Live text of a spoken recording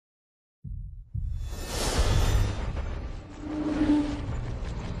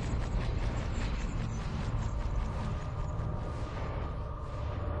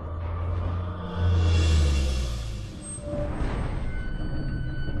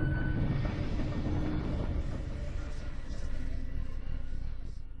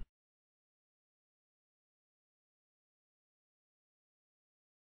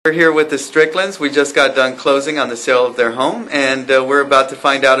We're here with the Stricklands. We just got done closing on the sale of their home, and we're about to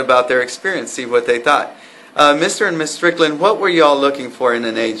find out about their experience, see what they thought. Mr. and Ms. Strickland, what were you all looking for in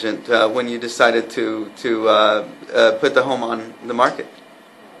an agent when you decided to put the home on the market?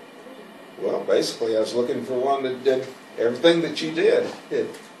 Well, basically, I was looking for one that did everything that you did. It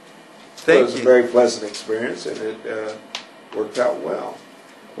was a very pleasant experience, and it worked out well.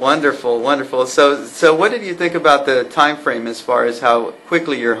 Wonderful, wonderful. So what did you think about the time frame as far as how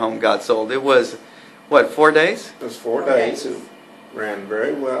quickly your home got sold? It was, what, 4 days? It was 4 days. It ran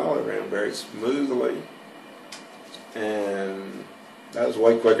very well. It ran very smoothly. And that was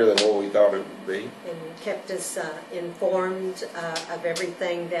way quicker than what we thought it would be. And kept us informed of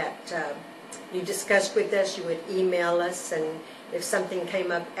everything that you discussed with us. You would email us, and if something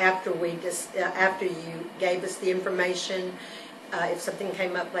came up after after you gave us the information, if something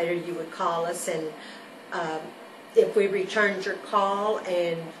came up later, you would call us, and if we returned your call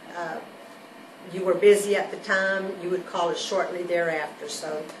and you were busy at the time, you would call us shortly thereafter.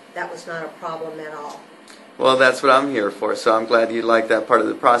 So that was not a problem at all. Well, that's what I'm here for, so I'm glad you liked that part of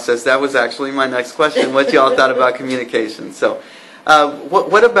the process. That was actually my next question, what you all thought about communication. So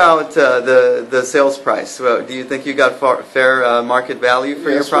what about the sales price? Do you think you got fair market value for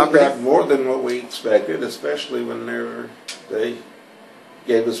your property? Yes, we got more than what we expected, especially when they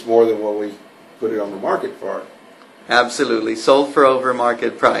gave us more than what we put it on the market for. Absolutely. Sold for over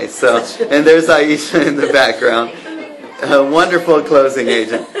market price. So, and there's Aisha in the background. A wonderful closing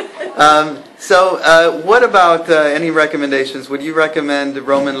agent. What about any recommendations? Would you recommend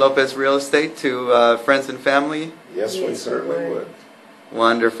Roman Lopez Real Estate to friends and family? Yes, we certainly would.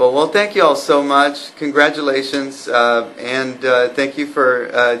 Wonderful. Well, thank you all so much. Congratulations, and thank you for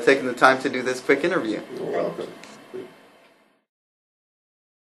taking the time to do this quick interview. You're welcome.